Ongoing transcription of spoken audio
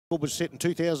was set in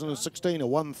 2016, a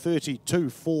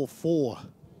 1:32.44.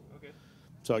 Okay.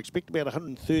 So I expect about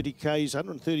 130 k's,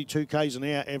 132 k's an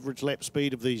hour average lap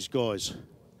speed of these guys.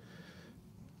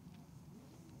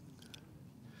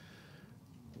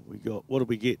 We got, what did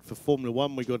we get for Formula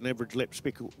One? We got an average lap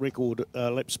record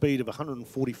lap speed of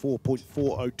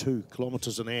 144.402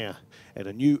 kilometres an hour, and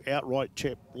a new outright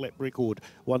lap record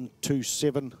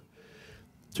 127.235,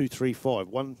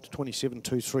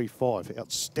 127.235.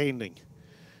 Outstanding.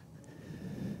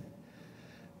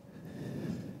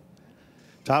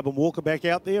 Taupo Walker back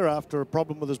out there after a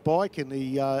problem with his bike, and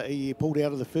he pulled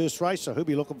out of the first race, so he'll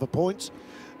be looking for points.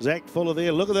 Zach Fuller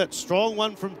there. Look at that strong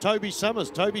one from Toby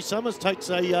Summers. Toby Summers takes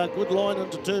a good line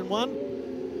into turn one.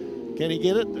 Can he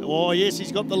get it? Oh, yes,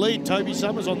 he's got the lead. Toby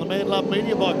Summers on the Mad Love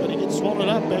Media bike, but he gets swatted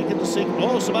up back into second.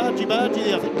 Oh, some argy-bargy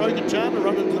there. I think Rogan Chandler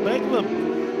run into the back of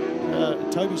him.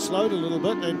 Toby slowed a little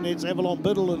bit, and it's Avalon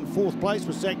Biddle in fourth place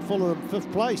with Zach Fuller in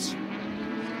fifth place.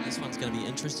 This one's going to be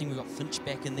interesting. We've got Finch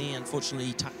back in there. Unfortunately,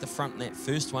 he tucked the front in that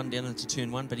first one down into turn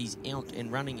one, but he's out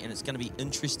and running, and it's going to be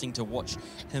interesting to watch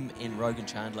him and Rogan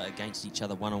Chandler against each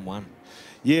other one-on-one.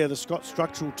 Yeah, the Scott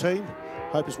Structural team.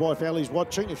 Hope his wife Ali's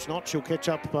watching. If not, she'll catch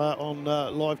up on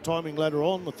live timing later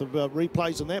on with the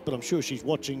replays and that, but I'm sure she's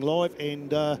watching live. And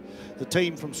the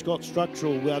team from Scott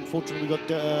Structural, unfortunately, we got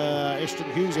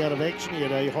Ashton Hughes out of action. He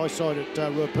had a high side at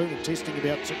Rapuna testing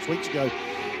about 6 weeks ago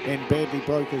and badly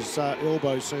broke his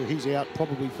elbow, so he's out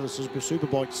probably for the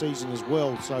Superbike season as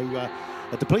well. So a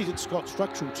depleted Scott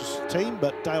Structural team,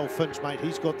 but Dale Finch, mate,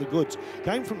 he's got the goods.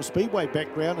 Came from a speedway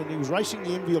background, and he was racing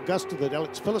the MV Augusta that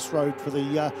Alex Phillis rode for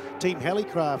the Team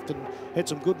Hallicraft, and had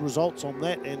some good results on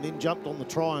that, and then jumped on the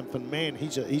Triumph, and man,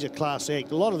 he's a class act.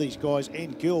 A lot of these guys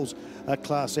and girls are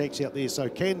class acts out there. So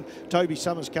can Toby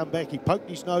Summers come back? He poked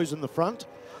his nose in the front.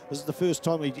 This is the first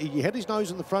time he had his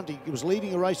nose in the front. He was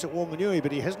leading a race at Wanganui,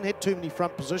 but he hasn't had too many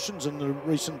front positions in the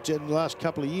last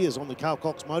couple of years on the Carl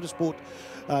Cox Motorsport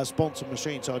sponsored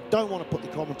machine. So I don't want to put the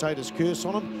commentator's curse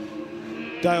on him.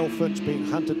 Dale Finch being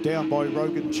hunted down by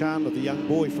Rogan Chandler, the young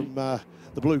boy from the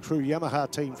Blue Crew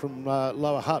Yamaha team from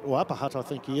Lower Hutt, or Upper Hutt, I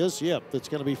think he is. Yeah, it's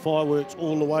going to be fireworks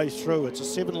all the way through. It's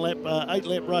a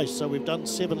 8-lap race, so we've done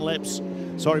 7 laps.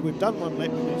 Sorry, we've done 1 lap,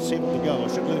 we've got 7 to go. I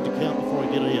should learn to count before I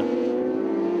get here.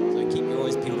 Keep your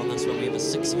eyes peeled on this one. We have a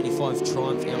 675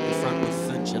 Triumph out in front with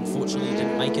Finch. Unfortunately, he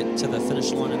didn't make it to the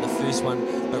finish line in the first one,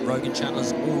 but Rogan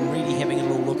Chandler's already having a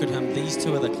little look at him. These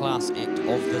two are the class act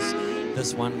of this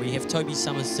one. We have Toby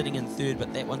Summers sitting in third,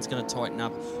 but that one's going to tighten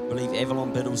up. I believe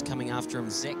Avalon Biddle's coming after him.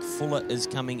 Zach Fuller is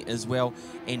coming as well.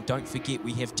 And don't forget,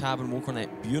 we have Taupo Walker on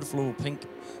that beautiful little pink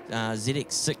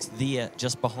ZX6 there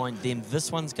just behind them.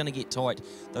 This one's going to get tight.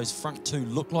 Those front two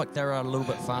look like they're a little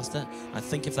bit faster. I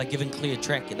think if they're given clear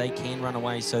track, they can run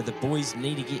away. So the boys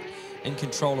need to get in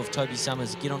control of Toby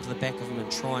Summers, get onto the back of him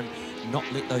and try and not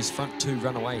let those front two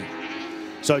run away.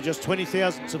 So just 20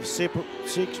 thousandths of second,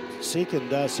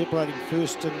 separating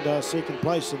first and second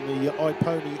place in the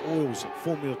iPony Oils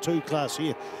Formula 2 class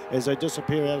here as they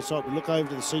disappear out of sight. We look over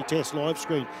to the Ctas live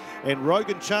screen, and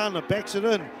Rogan Chandler backs it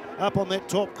in up on that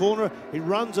top corner. He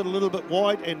runs it a little bit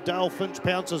wide, and Dale Finch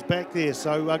pounces back there.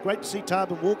 So great to see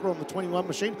Taupo Walker on the 21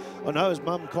 machine. I know his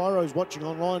mum Cairo's watching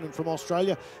online and from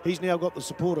Australia. He's now got the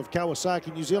support of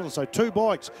Kawasaki New Zealand. So 2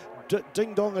 bikes.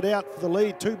 Ding-dong it out for the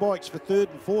lead, 2 bikes for third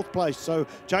and fourth place. So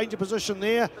change of position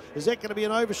there. Is that going to be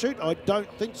an overshoot? I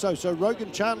don't think so. So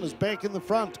Rogan Chandler's back in the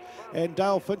front, and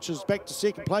Dale Finch is back to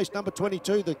second place. Number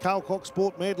 22, the Carl Cox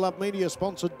Sport Mad Love Media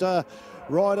sponsored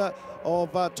rider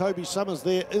of Toby Summers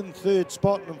there in third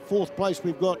spot. And in fourth place,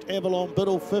 we've got Avalon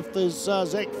Biddle. Fifth is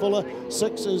Zach Fuller.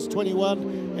 6 is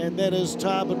 21, and that is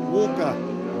Taupo Walker.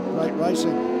 Great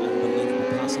racing. Unbelievable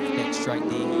pass off the back straight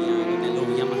there.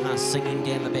 Yamaha singing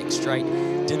down the back straight,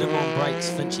 did him on brakes,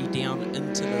 Finchy down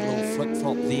into the little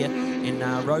flip-flop there, and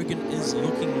Rogan is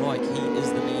looking like he is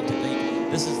the man to beat.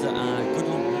 This is the good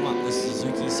little warm-up, the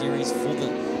Suzuki Series for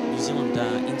the New Zealand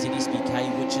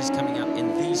NZSBK, which is coming up,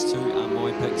 and these two are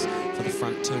my picks for the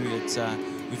front two. It's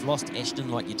we've lost Ashton,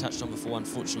 like you touched on before,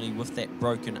 unfortunately, with that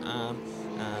broken arm,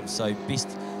 so best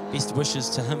wishes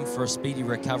to him for a speedy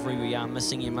recovery. We are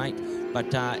missing you, mate,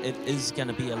 but it is going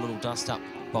to be a little dust-up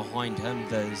behind him.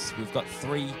 We've got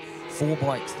 4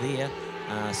 bikes there,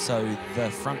 so the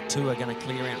front two are going to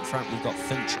clear out in front. We've got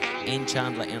Finch and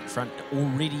Chandler out in front,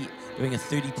 already doing a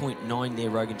 30.9 there,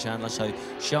 Rogan Chandler, so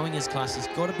showing his class. He's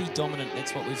got to be dominant.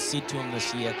 That's what we've said to him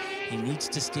this year. He needs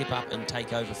to step up and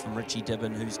take over from Richie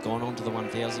Dibbin, who's gone on to the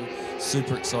 1000.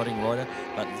 Super exciting rider,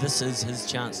 but this is his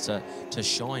chance to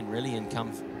shine really and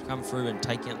come through and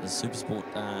take out the Supersport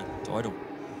title.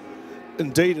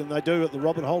 Indeed, and they do at the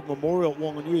Robert Holt Memorial at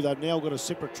Wanganui. They've now got a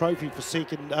separate trophy for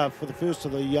second, for the first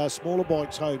of the smaller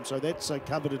bikes home. So that's a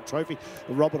coveted trophy.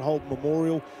 The Robert Holt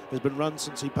Memorial has been run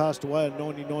since he passed away in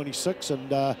 1996,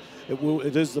 and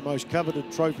it is the most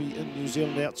coveted trophy in New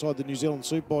Zealand outside the New Zealand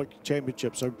Superbike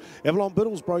Championship. So Avalon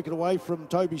Biddle's broken away from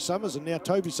Toby Summers, and now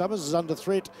Toby Summers is under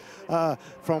threat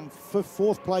from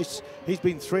fourth place. He's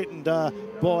been threatened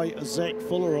by Zach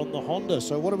Fuller on the Honda.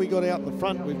 So what have we got out in the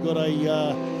front? We've got a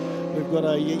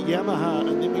Yamaha,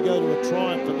 and then we go to a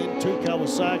Triumph, and then two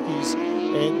Kawasaki's,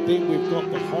 and then we've got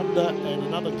the Honda and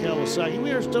another Kawasaki.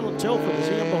 Where is Dylan Telford? Is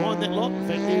he up behind that lot? In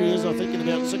fact, there he is, I think, in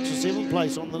about 6th or 7th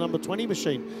place on the number 20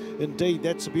 machine. Indeed,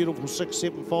 that's a beautiful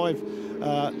 675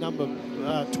 number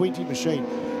 20 machine.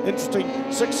 Interesting,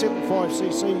 675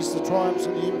 cc's, the Triumphs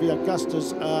and the MV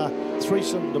Augustas are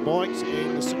 3-cylinder bikes,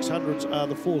 and the 600s are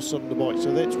the 4-cylinder bikes.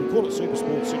 So that's, we call it Super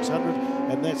Sport 600,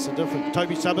 and that's the difference.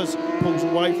 Toby Summers pulls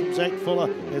away from Zach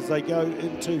Fuller as they go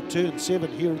into turn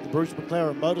 7 here at the Bruce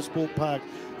McLaren Motorsport Park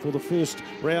for the first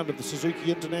round of the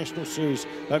Suzuki International Series.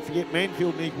 Don't forget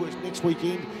Manfield next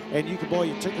weekend, and you can buy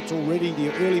your tickets already.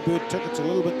 The early bird tickets a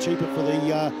little bit cheaper for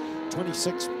the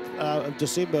 26th of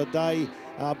December day,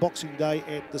 Boxing Day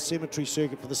at the Cemetery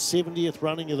Circuit for the 70th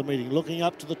running of the meeting. Looking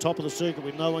up to the top of the circuit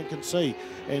where no one can see,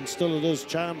 and still it is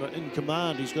Chandler in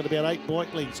command. He's got about 8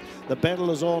 bike lengths. The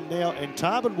battle is on now, and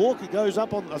Tarbin Walker goes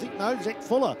up on, I think, no, Zach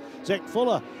Fuller. Zach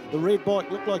Fuller, the red bike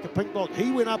looked like a pink block.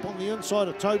 He went up on the inside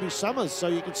of Toby Summers, so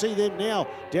you can see them now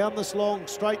down this long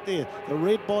straight there. The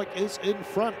red bike is in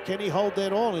front. Can he hold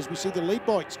that on as we see the lead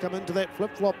bikes come into that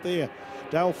flip-flop there?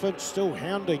 Dale Finch still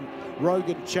hounding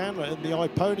Rogan Chandler in the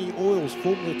iPony Oils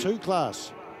Formula 2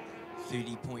 class.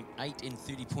 30.8 and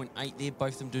 30.8 there,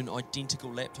 both of them doing identical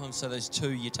lap times. So those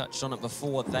two, you touched on it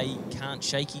before, they can't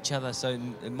shake each other. So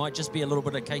it might just be a little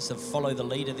bit of a case of follow the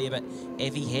leader there, but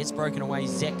Avi has broken away.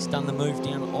 Zach's done the move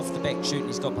down off the back chute, and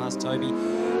he's got past Toby.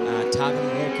 Tarbin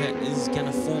Walker is going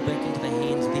to fall back into the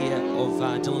hands there of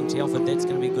Dylan Telford. That's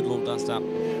going to be a good little dust up.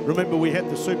 Remember, we had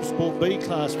the Super Sport B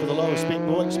class for the lower spec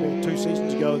bikes about 2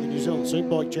 seasons ago in the New Zealand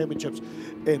Superbike Championships,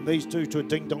 and these two to a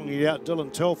ding-donging out,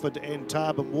 Dylan Telford and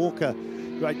Tarbin Walker.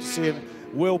 Great to see him.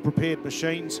 Well-prepared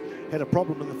machines. Had a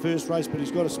problem in the first race, but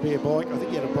he's got a spare bike. I think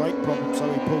he had a brake problem, so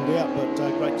he pulled out, but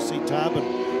great to see Tarbin.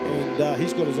 And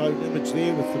he's got his own image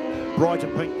there with the brighter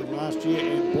pink than last year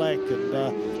and black, and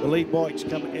the lead bikes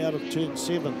come out of turn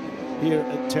 7 here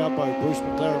at Taupo, Bruce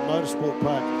McLaren Motorsport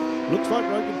Park. Looks like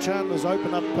Rogan Chandler's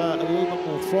opened up a little bit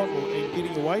more throttle and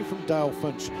getting away from Dale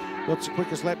Finch. What's the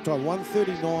quickest lap time?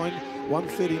 1:39,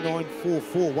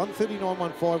 1:39.44,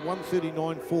 1:39.15,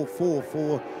 1:39.44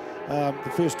 for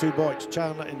the first two bikes,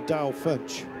 Chandler and Dale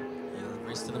Finch. Yeah, the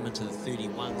rest of them into the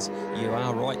 31s. You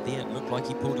are right there. It looked like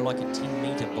he pulled like a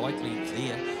 10-metre bike length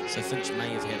there. So Finch may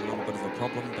have had a little bit of a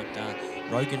problem, but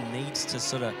Rogan needs to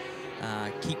sort of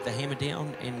keep the hammer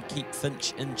down and keep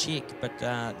Finch in check.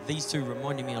 But these two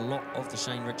reminded me a lot of the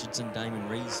Shane Richardson, Damon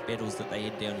Rees battles that they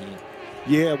had down here.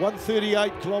 Yeah,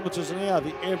 138 kilometres an hour,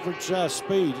 the average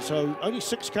speed. So only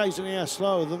 6 k's an hour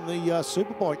slower than the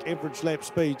Superbike average lap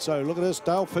speed. So look at this,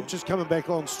 Dale Finch is coming back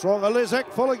on strong. Oh,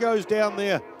 Zach Fuller goes down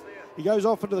there. He goes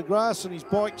off into the grass and his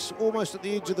bike's almost at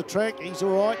the edge of the track. He's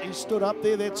all right, he's stood up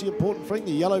there. That's the important thing.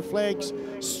 The yellow flag's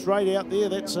straight out there.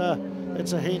 That's a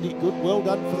handy good. Well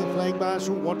done for the flag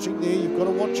marshal watching there. You've got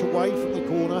to watch away from the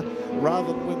corner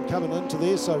rather than when coming into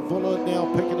there. So Fuller now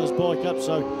picking his bike up.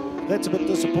 So that's a bit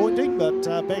disappointing, but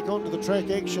back onto the track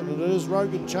action, and it is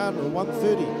Rogan Chandler, a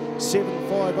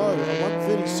 1:30.750, a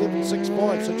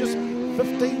 1:37.65. So just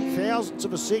 15 thousandths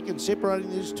of a second separating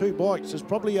these two bikes. There's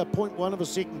probably a 0.1 of a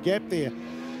second gap there.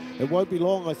 It won't be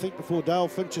long, I think, before Dale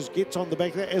Finches gets on the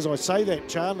back of that. As I say that,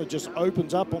 Chandler just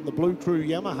opens up on the Blue Crew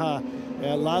Yamaha,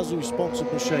 our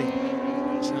Lazu-sponsored machine.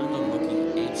 Chandler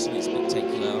looking absolutely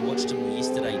spectacular. I watched him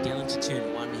yesterday down into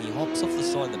turn 1. He hops off the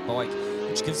side of the bike,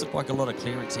 which gives the bike a lot of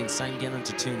clearance, and same down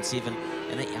into turn 7.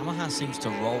 And that Yamaha seems to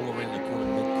roll around the corner,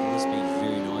 mid-corner speed,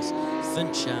 very nice.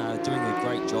 Finch doing a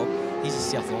great job. He's a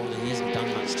South Islander, he hasn't done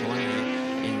much time here,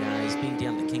 and he's been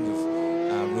down the King of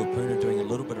Ruapuna doing a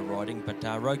little bit of riding, but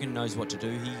Rogan knows what to do.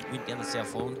 He went down the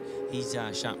South Island, he's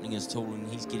sharpening his tool, and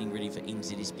he's getting ready for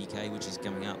NZSBK, which is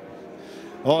coming up.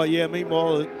 Oh yeah,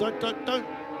 meanwhile,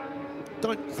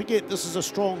 don't forget this is a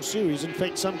strong series. In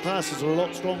fact, some classes are a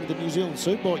lot stronger than New Zealand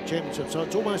Superbike Championship, so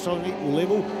it's almost on an equal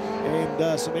level,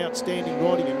 and some outstanding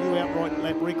riding. A new outright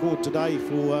lap record today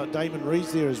for Damon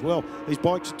Rees there as well. These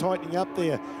bikes are tightening up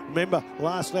there. Remember,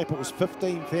 last lap it was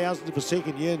 15 thousandths of a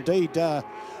second. Yeah, indeed, the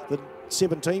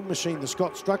 17 machine, the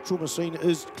Scott Structural machine,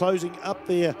 is closing up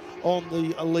there on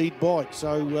the lead bike.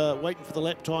 So waiting for the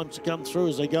lap times to come through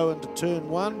as they go into turn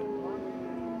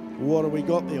 1. what have we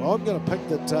got there? I'm going to pick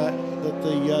that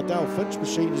the Dale Finch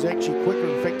machine is actually quicker.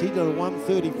 In fact, he did a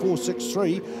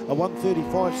 1:34.63, a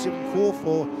 1:35.74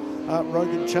 for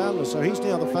Rogan Chandler. So he's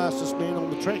now the fastest man on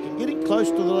the track and getting close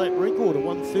to the lap record of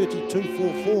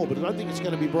 1:32.44. But I don't think it's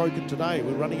going to be broken today.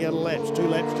 We're running out of laps, 2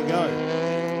 laps to go.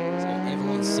 So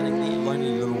everyone's sitting there,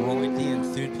 lonely little ride there in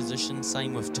 3rd position.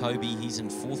 Same with Toby, he's in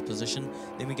 4th position.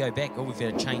 Then we go back. Oh, we've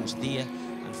had a change there.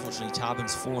 Unfortunately,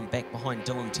 Tarbin's fallen back behind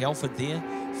Dylan Telford there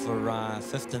for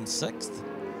 5th and 6th.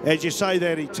 As you say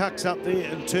that, he tucks up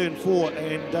there in turn 4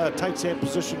 and takes that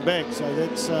position back. So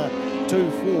that's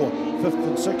 2, 4, 5th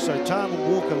and 6th. So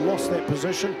Tarbin Walker lost that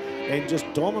position and just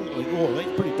dominantly, oh,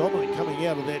 that's pretty dominant coming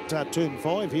out of that turn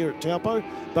 5 here at Taupo.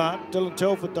 But Dylan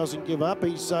Telford doesn't give up.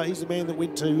 He's the man that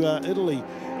went to Italy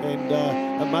and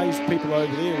amazed people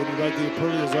over there when he rode the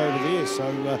Aprilias over there. So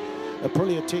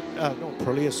Aprilia Tech, not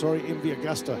Aprilia, sorry, MV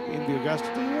Augusta. MV Augusta.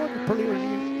 Did you ride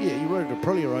Aprilia? Yeah, you rode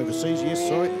Aprilia overseas, yes,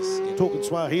 sorry. Talking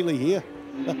Swahili here,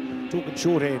 talking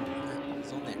shorthand. He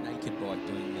was on that naked bike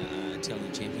doing the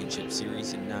Italian Championship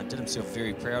Series and did himself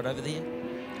very proud over there.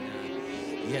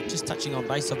 Yeah, just touching on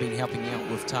base, I've been helping out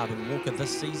with Tarbin Walker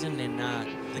this season, and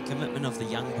the commitment of the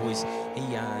young boys,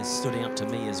 he stood out to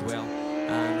me as well.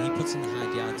 He puts in the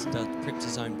hard yards, preps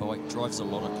his own bike, drives a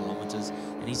lot of kilometres,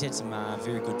 and he's had some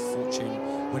very good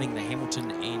fortune winning the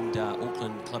Hamilton and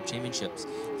Auckland Club Championships.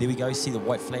 There we go, see the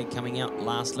white flag coming out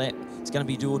last lap. It's going to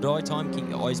be do or die time. Keep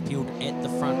your eyes peeled at the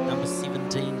front. Number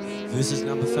 17 versus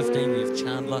number 15. We have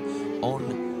Chandler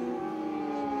on.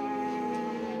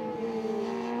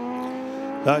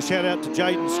 Shout out to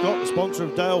Jaden Scott, the sponsor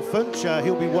of Dale Finch.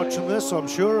 He'll be watching this, I'm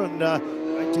sure, and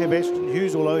great to have Ashton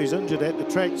Hughes, although he's injured at the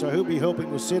track, so he'll be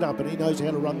helping with setup, and he knows how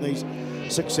to run these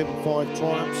 675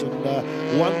 Triumphs and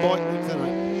one bike length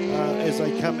as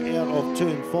they come out of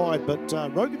turn 5. But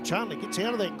Rogan Chandler gets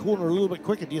out of that corner a little bit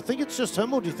quicker. Do you think it's just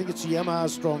him, or do you think it's the Yamaha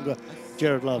stronger,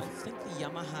 Jared Love? I think the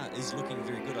Yamaha is looking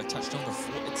very good. I touched on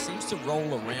before. It seems to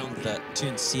roll around the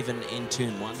turn 7 and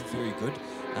turn 1 very good.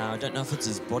 I don't know if it's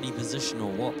his body position or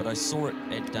what, but I saw it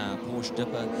at Porsche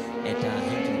Dipper at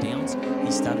Hampton Downs.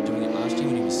 He started doing it last year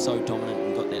when he was so dominant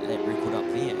and got that record up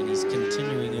there, and he's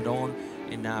continuing it on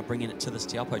and bringing it to this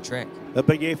Taupo track. A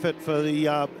big effort for the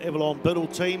Avalon Biddle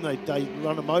team. They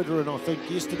run a motor, and I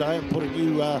think yesterday and put a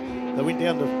new, they went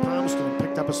down to Palmerston and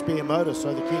picked up a spare motor,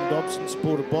 so the Ken Dobson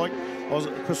supported bike.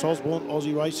 Chris Osborne,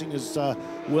 Aussie Racing, is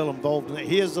well involved in that.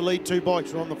 Here's the lead 2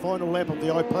 bikes. We're on the final lap of the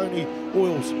iPony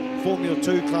Oils Formula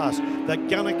 2 class. They're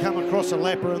going to come across a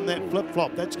lapper in that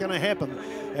flip-flop. That's going to happen.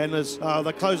 And as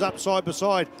they close up side by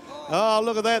side. Oh,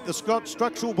 look at that. The Scott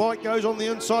structural bike goes on the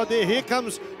inside there. Here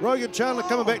comes Rogan Chandler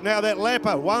coming back now. That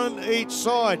lapper, one each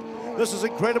side. This is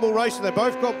incredible racing. They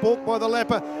both got balked by the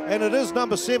lapper, and it is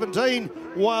number 17.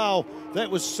 Wow, that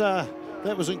was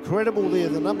incredible there,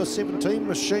 the number 17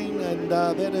 machine, and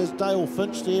that is Dale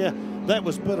Finch there. That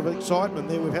was a bit of excitement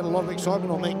there. We've had a lot of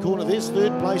excitement on that corner. There's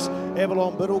 3rd place.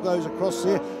 Avalon Biddle goes across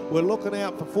there. We're looking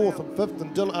out for 4th and 5th,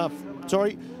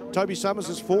 and Toby Summers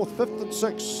is 4th, 5th and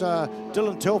 6th.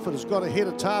 Dylan Telford has got ahead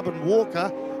of Tarbin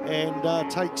Walker and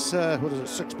takes,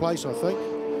 6th place, I think.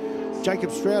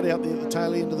 Jacob Stroud out there at the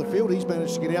tail end of the field. He's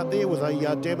managed to get out there with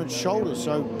a damaged shoulder.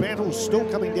 So battles still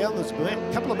coming down. There's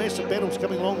a couple of massive battles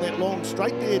coming along that long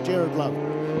straight there, Jared Love.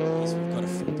 Yes, we've got a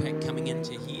 4-pack coming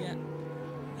into here.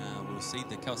 We'll see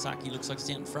the Kawasaki looks like it's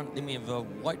down in front. Then we have a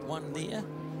white one there.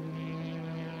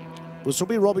 This will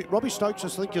be Robbie Stokes, I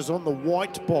think, is on the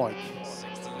white bike.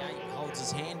 68 holds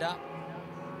his hand up.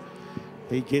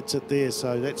 He gets it there,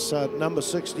 so that's number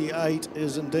 68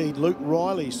 is indeed Luke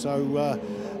Riley. So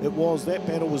it was, that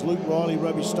battle was Luke Riley,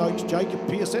 Robbie Stokes, Jacob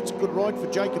Pearce. That's a good ride for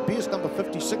Jacob Pearce, number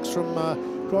 56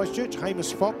 from Christchurch.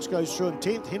 Hamish Fox goes through in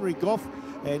 10th, Henry Goff,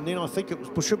 and then I think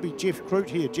it should be Jeff Crute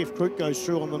here. Jeff Crute goes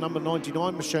through on the number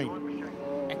 99 machine.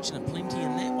 Action and plenty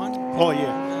in that one. Oh,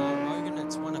 yeah. Rogan,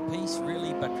 it's one apiece,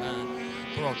 really, but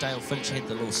poor old Dale Finch had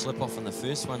the little slip off in the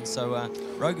first one, so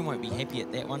Rogan won't be happy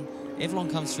at that one. Avalon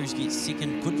comes through to get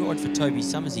 2nd. Good ride for Toby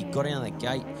Summers. He got out of the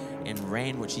gate and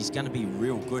ran, which he's going to be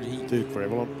real good. 3rd for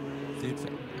Avalon.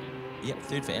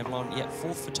 3rd for Avalon. Yep,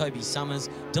 4th for Toby Summers.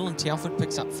 Dylan Telford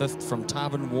picks up 5th from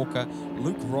Tarbin Walker.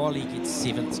 Luke Riley gets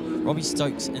 7th. Robbie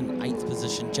Stokes in 8th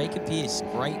position. Jacob Pearce,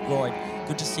 great ride.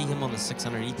 Good to see him on the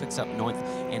 600. He picks up 9th.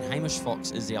 And Hamish Fox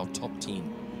is our top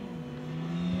 10.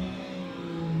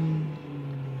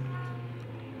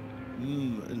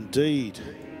 Indeed.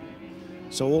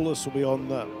 So all this will be on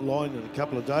the line in a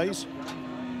couple of days.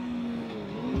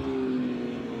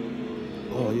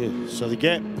 Oh, yeah. So the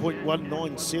gap,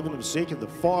 0.197 of a second. The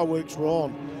fireworks were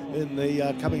on in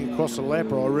the coming across the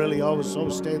lapper. I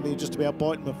was standing there just about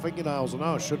biting my fingernails. I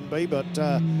know I shouldn't be, but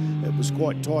it was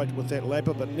quite tight with that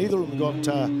lapper. But neither of them got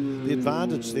the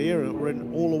advantage there. It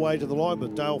ran all the way to the line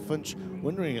with Dale Finch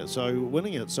winning it. So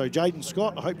Jaden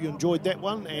Scott, I hope you enjoyed that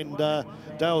one, and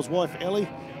Dale's wife Ellie.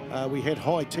 We had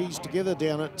high teas together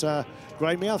down at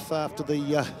Greymouth after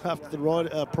the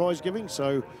ride, prize giving.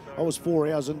 So I was 4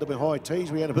 hours into my high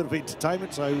teas. We had a bit of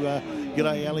entertainment. So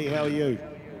g'day, Ellie. How are you?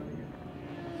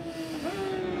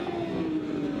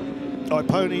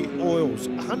 Ipony Oils,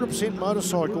 100%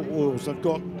 motorcycle oils. They've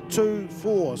got 2,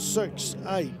 4, 6,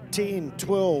 8, 10,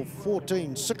 12,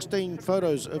 14, 16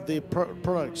 photos of their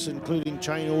products, including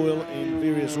chain oil and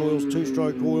various oils,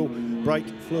 two-stroke oil, brake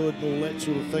fluid and all that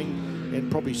sort of thing,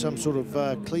 and probably some sort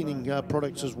of cleaning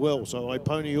products as well. So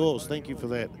Ipony Oils, thank you for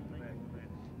that.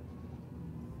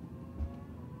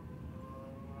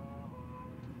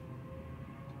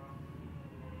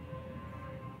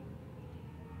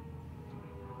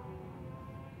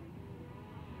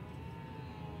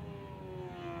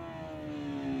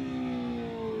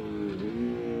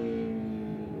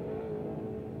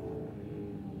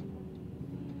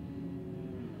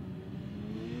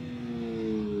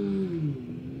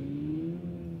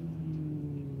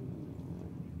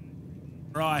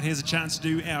 Right, here's a chance to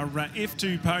do our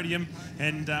F2 podium,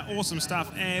 and awesome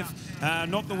stuff, Av.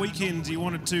 Not the weekend you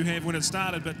wanted to have when it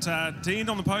started, but to end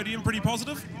on the podium, pretty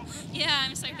positive? Yeah,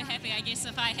 I'm super happy. I guess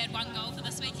if I had one goal for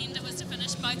this weekend, it was to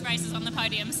finish both races on the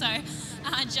podium, so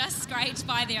just scraped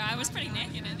by there. I was pretty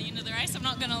knackered at the end of the race, I'm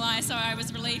not going to lie, so I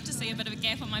was relieved to see a bit of a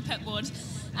gap on my pit board.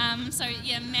 So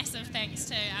yeah, massive thanks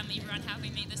to everyone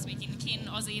helping me this weekend, Ken,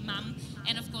 Aussie, Mum,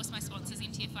 and of course my sponsors,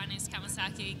 MTF Finance,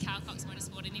 Kawasaki, Carl Cox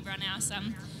Motorsport, and everyone else.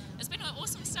 It's been an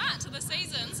awesome start to the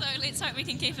season, so let's hope we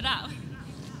can keep it up.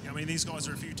 I mean, these guys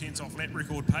are a few tenths off lap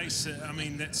record pace. I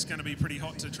mean, that's going to be pretty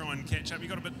hot to try and catch up. You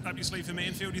got a bit up your sleeve for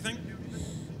Mansfield, do you think?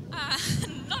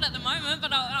 Not at the moment,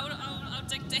 but I'll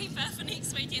dig deeper for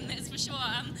next weekend, that's for sure.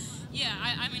 Yeah,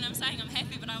 I mean, I'm saying I'm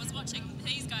happy, but I was watching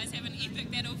these guys have an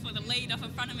epic battle for the lead off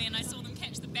in front of me, and I saw them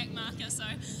catch the back marker, so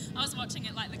I was watching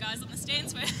it like the guys on the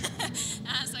stands were.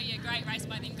 So yeah, great race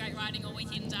by them, great riding all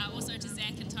weekend. Also to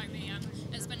Zach and Toby,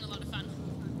 it's been a lot of fun.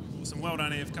 Awesome, well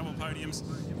done, Ev. A couple of podiums,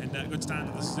 and good start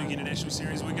to the Suzuki International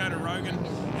Series. We go to Rogan,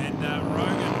 and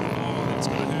Rogan, oh, that's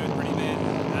going to hurt pretty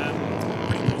bad.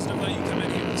 Pretty positive though, you come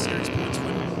in here with a series points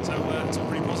win, so it's all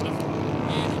pretty positive.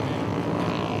 Yeah.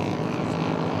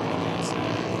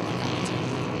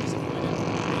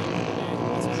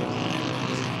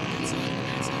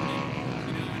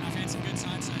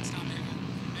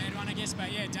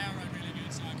 But yeah, Dale rode really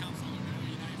good, so I can't fault him at all.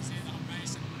 You know, he was there the whole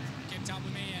race and kept up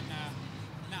with me, and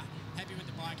happy with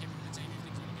the bike, happy with the team,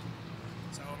 everything's really good.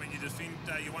 So I mean,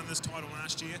 you won this title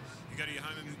last year. You go to your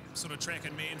home sort of track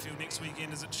in Mansfield next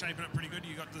weekend. Is it shaping up pretty good?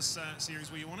 You got this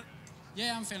series where you want it?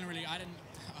 Yeah, I'm feeling really. I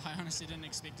honestly didn't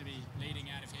expect to be leading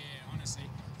out of here. Honestly,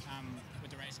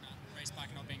 with the race bike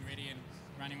not being ready and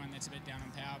running one that's a bit down on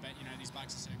power, but you know these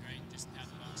bikes are so great just out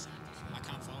of the box, so I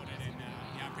can't fault it, and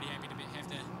yeah, I'm pretty happy to have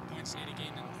the points yet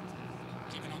again and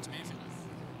keeping on to Mansfield.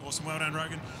 Awesome, well done,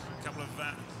 Rogan. A couple of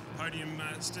podium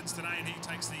stints today, and he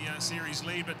takes the series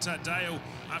lead. But Dale,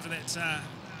 after that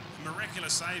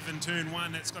miraculous save in turn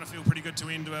one, that's got to feel pretty good to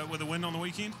end with a win on the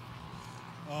weekend.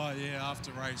 Oh yeah,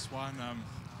 after race one,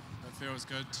 it feels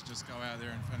good to just go out there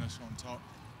and finish on top.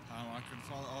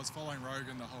 I was following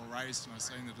Rogan the whole race, and I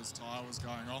seen that his tyre was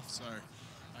going off, so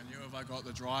I knew if I got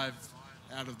the drive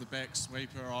out of the back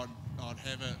sweeper, I'd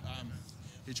have it.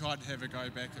 He tried to have a go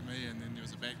back at me, and then there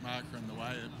was a back marker in the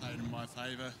way. It played in my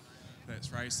favour.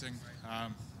 That's racing.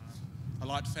 I'd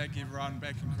like to thank everyone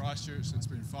back in Christchurch that's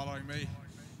been following me.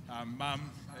 Mum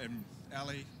and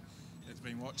Ali that's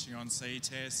been watching on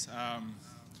Ctas.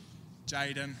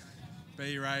 Jaden,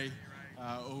 B-Ray,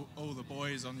 all the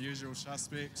boys on the usual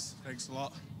suspects. Thanks a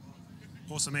lot.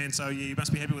 Awesome, man. So yeah, you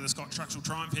must be happy with the Scott Structural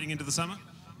Triumph heading into the summer?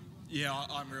 Yeah,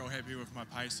 I'm real happy with my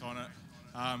pace on it.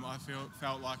 I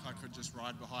felt like I could just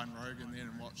ride behind Rogan then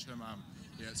and watch him.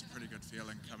 Yeah, it's a pretty good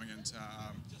feeling coming into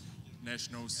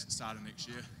Nationals starting next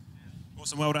year.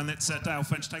 Awesome, well done. That's Dale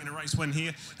Finch taking a race win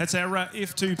here. That's our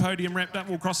F2 podium wrapped up.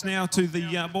 We'll cross now to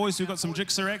the boys who've got some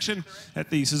jigsaw action at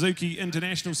the Suzuki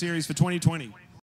International Series for 2020.